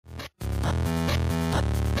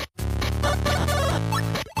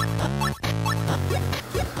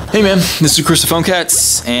Hey man, this is Chris the Phone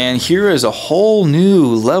Cats, and here is a whole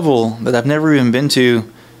new level that I've never even been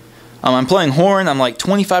to. I'm playing Horn. I'm like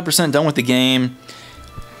 25% done with the game.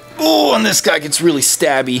 Oh, and this guy gets really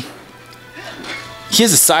stabby. He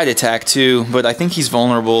has a side attack too, but I think he's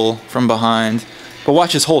vulnerable from behind. But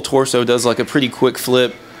watch, his whole torso does like a pretty quick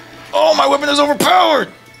flip. Oh, my weapon is overpowered!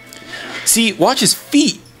 See, watch his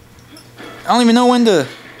feet. I don't even know when to...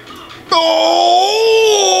 Oh!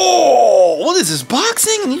 What is this,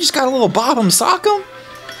 boxing? And you just got a little bob him, sock him?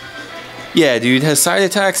 Yeah, dude, has side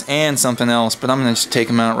attacks and something else, but I'm gonna just take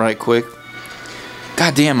him out right quick.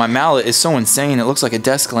 God damn, my mallet is so insane, it looks like a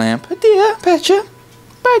desk lamp. Dear, petcha.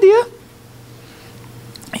 Bye, dear.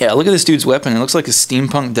 Yeah, look at this dude's weapon. It looks like a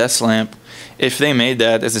steampunk desk lamp. If they made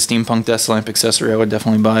that as a steampunk desk lamp accessory, I would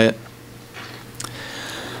definitely buy it.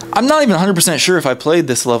 I'm not even 100% sure if I played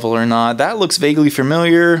this level or not. That looks vaguely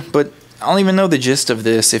familiar, but I don't even know the gist of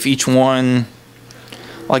this. If each one...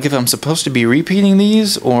 Like, if I'm supposed to be repeating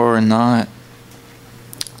these or not.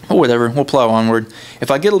 Oh, whatever. We'll plow onward. If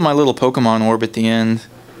I get my little Pokemon orb at the end...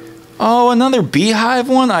 Oh, another beehive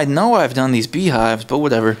one? I know I've done these beehives, but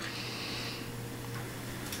whatever.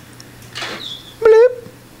 Bloop.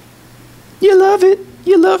 You love it.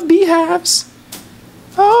 You love beehives.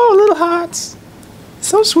 Oh, little hearts.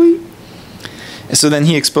 So sweet. So then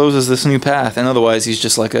he exposes this new path, and otherwise he's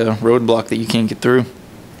just like a roadblock that you can't get through.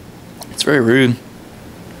 It's very rude.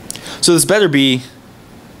 So this better be...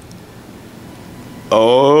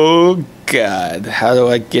 Oh God, how do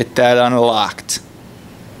I get that unlocked?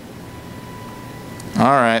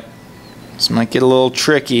 Alright, this might get a little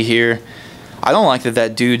tricky here. I don't like that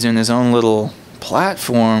that dude's in his own little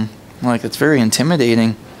platform. Like, it's very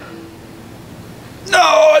intimidating. No,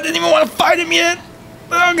 I didn't even want to fight him yet.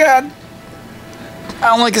 Oh God. I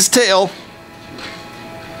don't like his tail.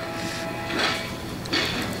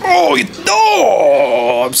 Oh,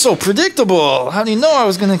 no! I'm so predictable. How do you know I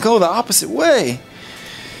was going to go the opposite way?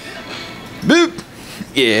 Boop.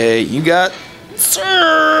 Yeah, you got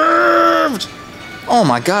served. Oh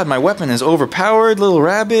my God, my weapon is overpowered, little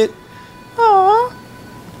rabbit. Aww.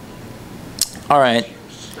 Alright.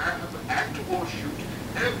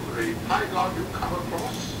 Every python you come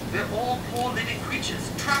across, they're all poor living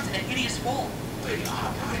creatures trapped in a hideous form. they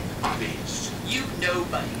are my buddies. You've no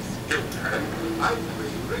buddies. Children, I live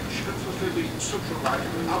a rich and fulfilling social life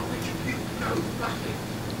of which you know nothing.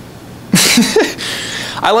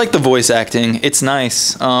 I like the voice acting. It's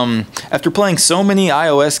nice. After playing so many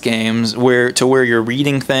iOS games where you're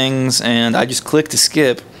reading things and I just click to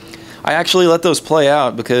skip, I actually let those play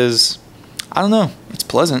out because, I don't know, it's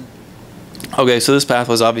pleasant. Okay, so this path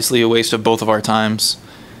was obviously a waste of both of our times,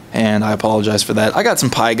 and I apologize for that. I got some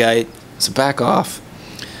Pygite, so back off.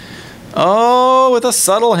 Oh, with a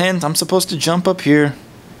subtle hint, I'm supposed to jump up here.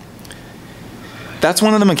 That's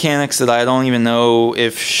one of the mechanics that I don't even know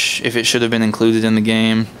if it should have been included in the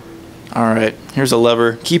game. Alright, here's a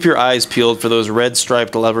lever. Keep your eyes peeled for those red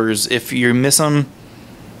striped levers. If you miss them...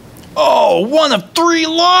 Oh, 1 of 3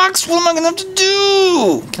 locks! What am I going to have to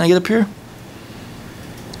do? Can I get up here?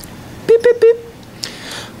 Beep, beep, beep.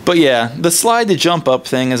 But yeah, the slide to jump up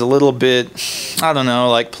thing is a little bit, I don't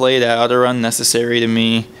know, like played out or unnecessary to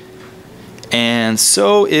me. And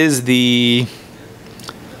so is the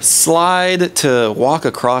slide to walk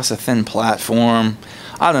across a thin platform.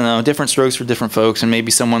 I don't know, different strokes for different folks, and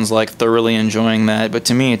maybe someone's like thoroughly enjoying that, but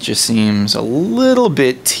to me it just seems a little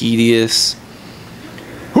bit tedious.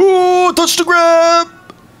 Ooh, touch the grab!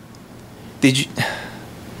 Did you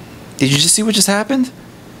just see what just happened?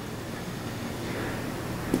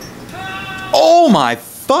 Oh my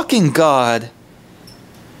fucking God.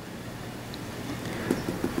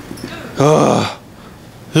 Ugh.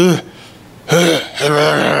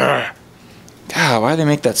 God, why do they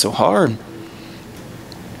make that so hard?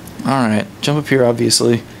 Alright, jump up here,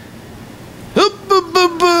 obviously.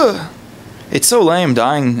 It's so lame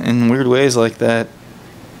dying in weird ways like that.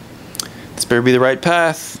 This better be the right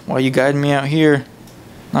path. Why are you guiding me out here?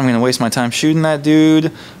 I'm going to waste my time shooting that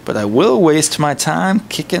dude, but I will waste my time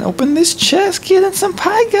kicking open this chest, getting some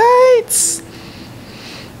Pygites.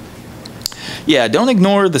 Yeah, don't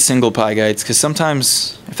ignore the single Pygites, because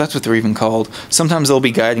sometimes, if that's what they're even called, sometimes they'll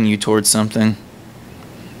be guiding you towards something.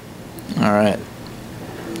 Alright.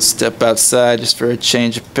 Step outside just for a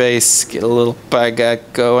change of pace, get a little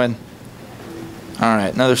Pygite going.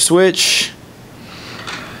 Alright, another switch.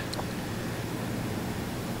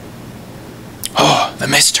 Oh, the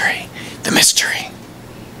mystery. The mystery.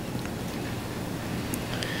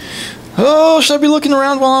 Oh, should I be looking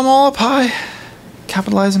around while I'm all up high?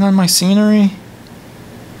 Capitalizing on my scenery?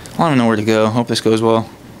 I don't even know where to go. Hope this goes well.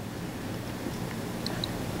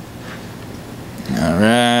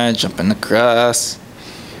 Alright, Yeah, jumping across.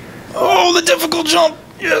 Oh, the difficult jump.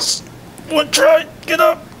 Yes. One try. Get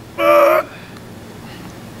up.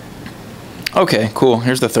 Okay, cool.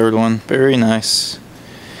 Here's the third one. Very nice.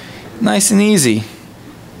 Nice and easy.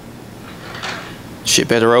 Shit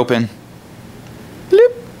better open.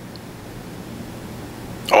 Bloop.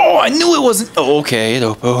 Oh, I knew it wasn't. Oh, okay. It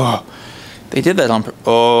opened. Oh, they did that on purpose.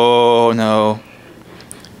 Oh, no.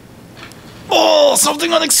 Oh,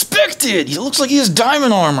 something unexpected. He looks like he has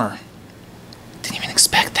diamond armor. Didn't even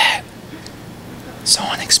expect that. So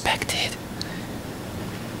unexpected.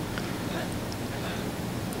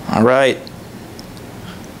 Alright.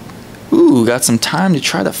 Ooh, got some time to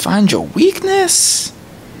try to find your weakness?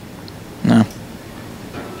 No.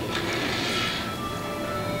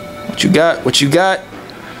 What you got? What you got?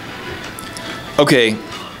 Okay.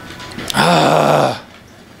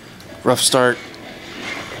 Rough start.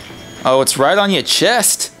 Oh, it's right on your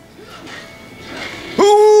chest.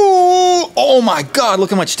 Ooh! Oh my god, look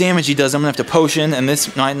how much damage he does. I'm gonna have to potion, and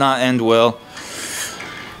this might not end well.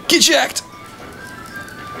 Get jacked!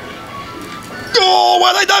 Oh,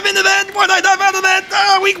 why'd I dive into that? Why'd I dive out of that?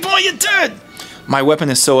 Ah, weak point, you're dead! My weapon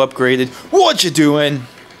is so upgraded. What you doing?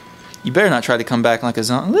 You better not try to come back like a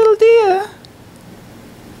zombie. Little dear.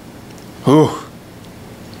 Ooh.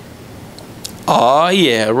 Aw,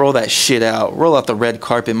 yeah, roll that shit out. Roll out the red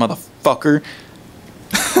carpet, motherfucker.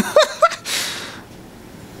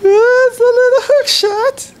 That's a little hook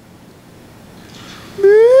shot.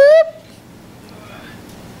 Boop.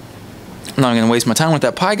 I'm not gonna waste my time with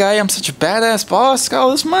that pie guy. I'm such a badass boss. Got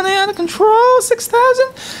all this money out of control. 6,000.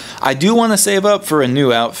 I do want to save up for a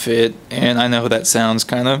new outfit, and I know that sounds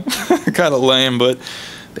kind of kind of lame, but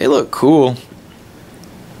they look cool.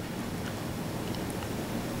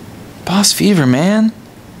 Boss Fever, man.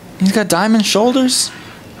 He's got diamond shoulders.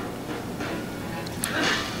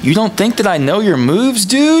 You don't think that I know your moves,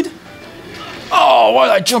 dude? Oh, why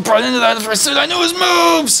did I jump right into that if I said I knew his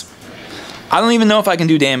moves? I don't even know if I can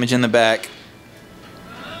do damage in the back.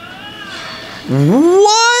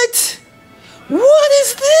 What? What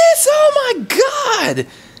is this? Oh my god!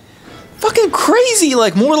 Fucking crazy,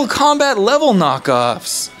 like Mortal Kombat level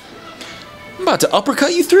knockoffs. I'm about to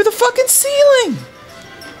uppercut you through the fucking ceiling.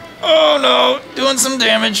 Oh no, doing some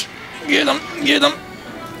damage. Get him, get him.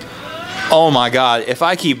 Oh my god, if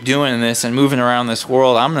I keep doing this and moving around this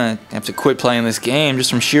world, I'm gonna have to quit playing this game just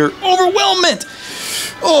from sheer overwhelmment.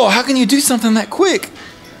 Oh, how can you do something that quick?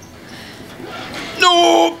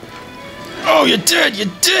 No! Oh, you're dead, you're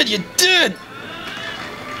dead, you're dead!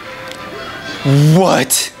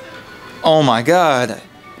 What? Oh my god.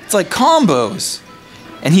 It's like combos.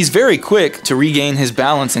 And he's very quick to regain his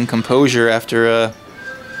balance and composure after a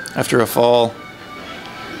fall.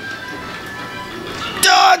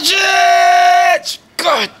 Dodge it!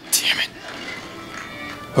 God damn it.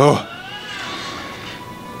 Oh.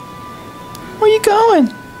 Where you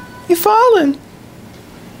going? You falling?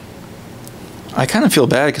 I kind of feel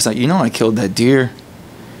bad because you know I killed that deer.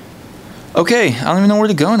 Okay, I don't even know where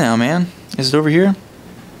to go now, man. Is it over here?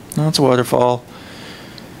 No, it's a waterfall.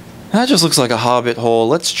 That just looks like a hobbit hole.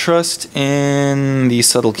 Let's trust in the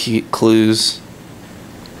subtle clues.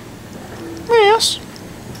 Yes.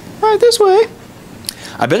 Right this way.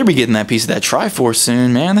 I better be getting that piece of that Triforce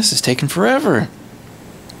soon, man. This is taking forever.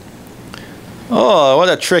 Oh, what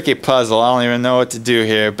a tricky puzzle. I don't even know what to do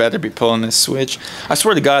here. Better be pulling this switch. I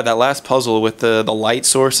swear to God, that last puzzle with the light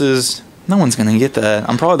sources, no one's going to get that.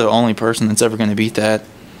 I'm probably the only person that's ever going to beat that.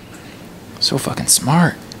 So fucking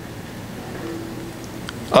smart.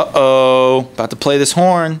 Uh-oh. About to play this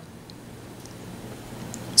horn.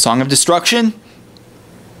 Song of Destruction.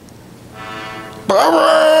 About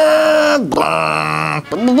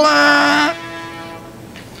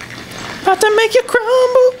to make you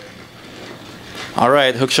crumble.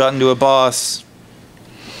 Alright, hookshot into a boss.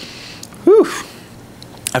 Whew.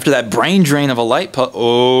 After that brain drain of a light oh.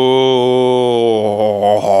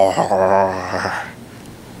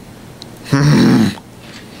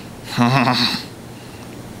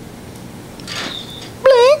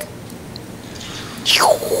 Blink.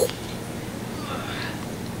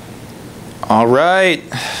 Alright.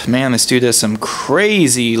 Man, this dude has some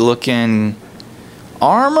crazy looking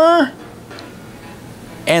armor.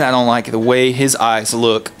 And I don't like the way his eyes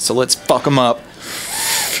look. So let's fuck him up.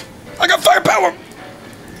 I got firepower.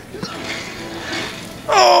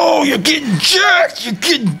 Oh, you're getting jacked. You're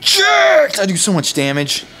getting jacked. I do so much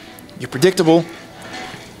damage. You're predictable.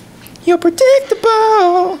 You're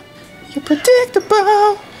predictable. You're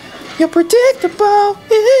predictable. You're predictable.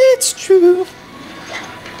 It's true.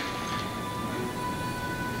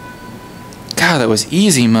 God, that was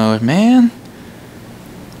easy mode, man.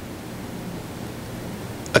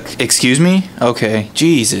 Excuse me? Okay,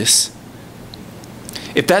 Jesus.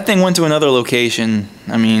 If that thing went to another location,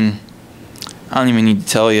 I mean, I don't even need to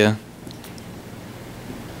tell you.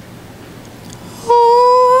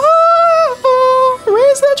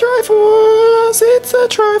 Raise the Triforce, it's the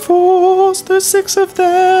Triforce, there's 6 of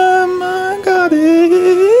them, I got it.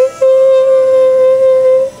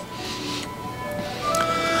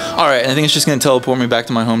 Alright, I think it's just gonna teleport me back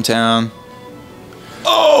to my hometown.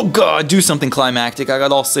 Oh god, do something climactic. I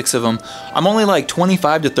got all 6 of them. I'm only like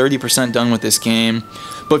 25 to 30% done with this game,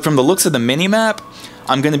 but from the looks of the mini-map,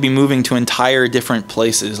 I'm going to be moving to entire different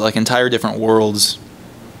places, like entire different worlds.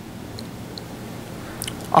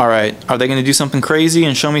 Alright, are they going to do something crazy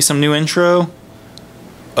and show me some new intro?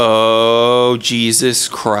 Oh, Jesus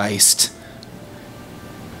Christ.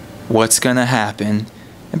 What's going to happen?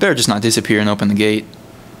 It better just not disappear and open the gate.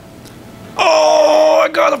 Oh, I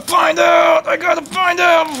gotta find out! I gotta find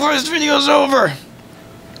out before this video's over!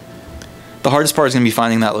 The hardest part is gonna be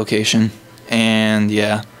finding that location. And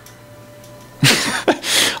yeah.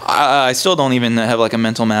 I still don't even have like a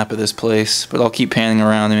mental map of this place, but I'll keep panning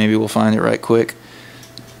around and maybe we'll find it right quick.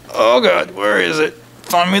 Oh god, where is it?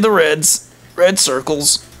 Find me the reds. Red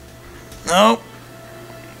circles. No.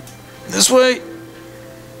 This way.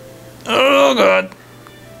 Oh god.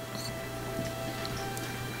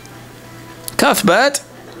 Cuthbert.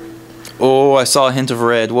 Oh, I saw a hint of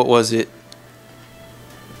red. What was it?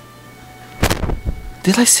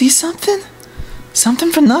 Did I see something?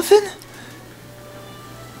 Something for nothing?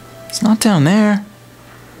 It's not down there.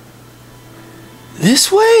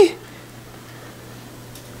 This way?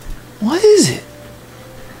 What is it?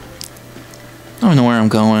 I don't know where I'm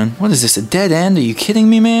going. What is this, a dead end? Are you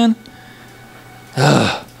kidding me, man?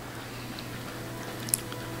 Ugh.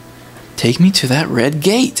 Take me to that red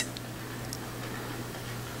gate.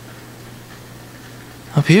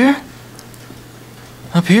 Up here?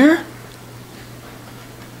 Up here?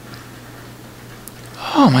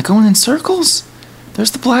 Oh, am I going in circles?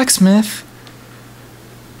 There's the blacksmith.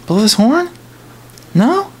 Blow this horn?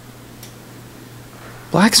 No?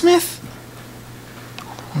 Blacksmith?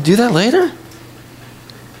 I'll do that later.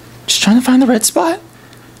 Just trying to find the red spot.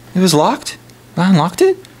 It was locked. I unlocked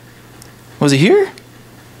it. Was it here?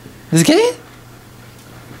 This gate?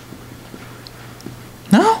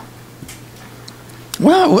 No?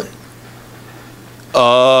 What?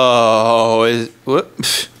 Oh,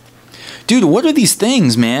 what? Dude, what are these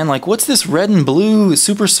things, man? Like, what's this red and blue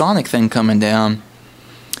supersonic thing coming down?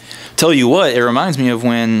 Tell you what, it reminds me of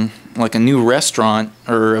when, like, a new restaurant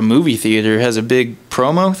or a movie theater has a big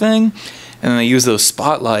promo thing, and then they use those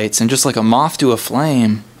spotlights, and just like a moth to a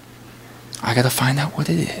flame. I gotta find out what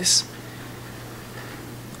it is.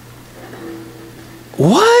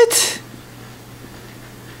 What?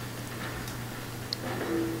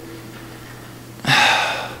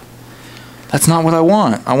 That's not what I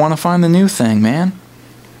want. I want to find the new thing, man.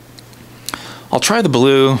 I'll try the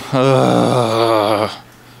blue.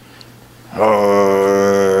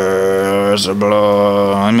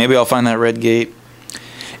 And maybe I'll find that red gate.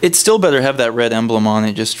 It still better have that red emblem on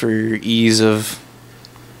it just for ease of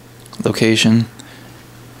location.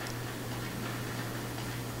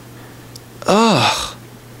 Ugh.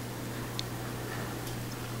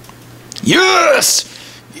 Yes!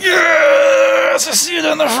 Yes! I see it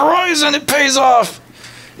on the horizon. It pays off.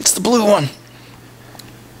 It's the blue one.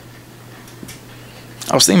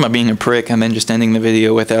 I was thinking about being a prick and then just ending the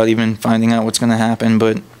video without even finding out what's going to happen,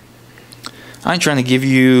 but I ain't trying to give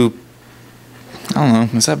you... I don't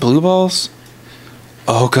know. Is that blue balls?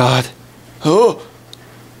 Oh, God. Oh!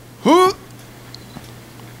 Oh!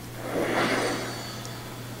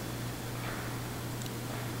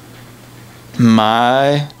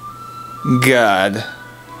 My God.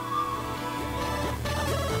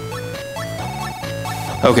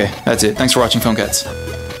 Okay, that's it. Thanks for watching, Phone Cats.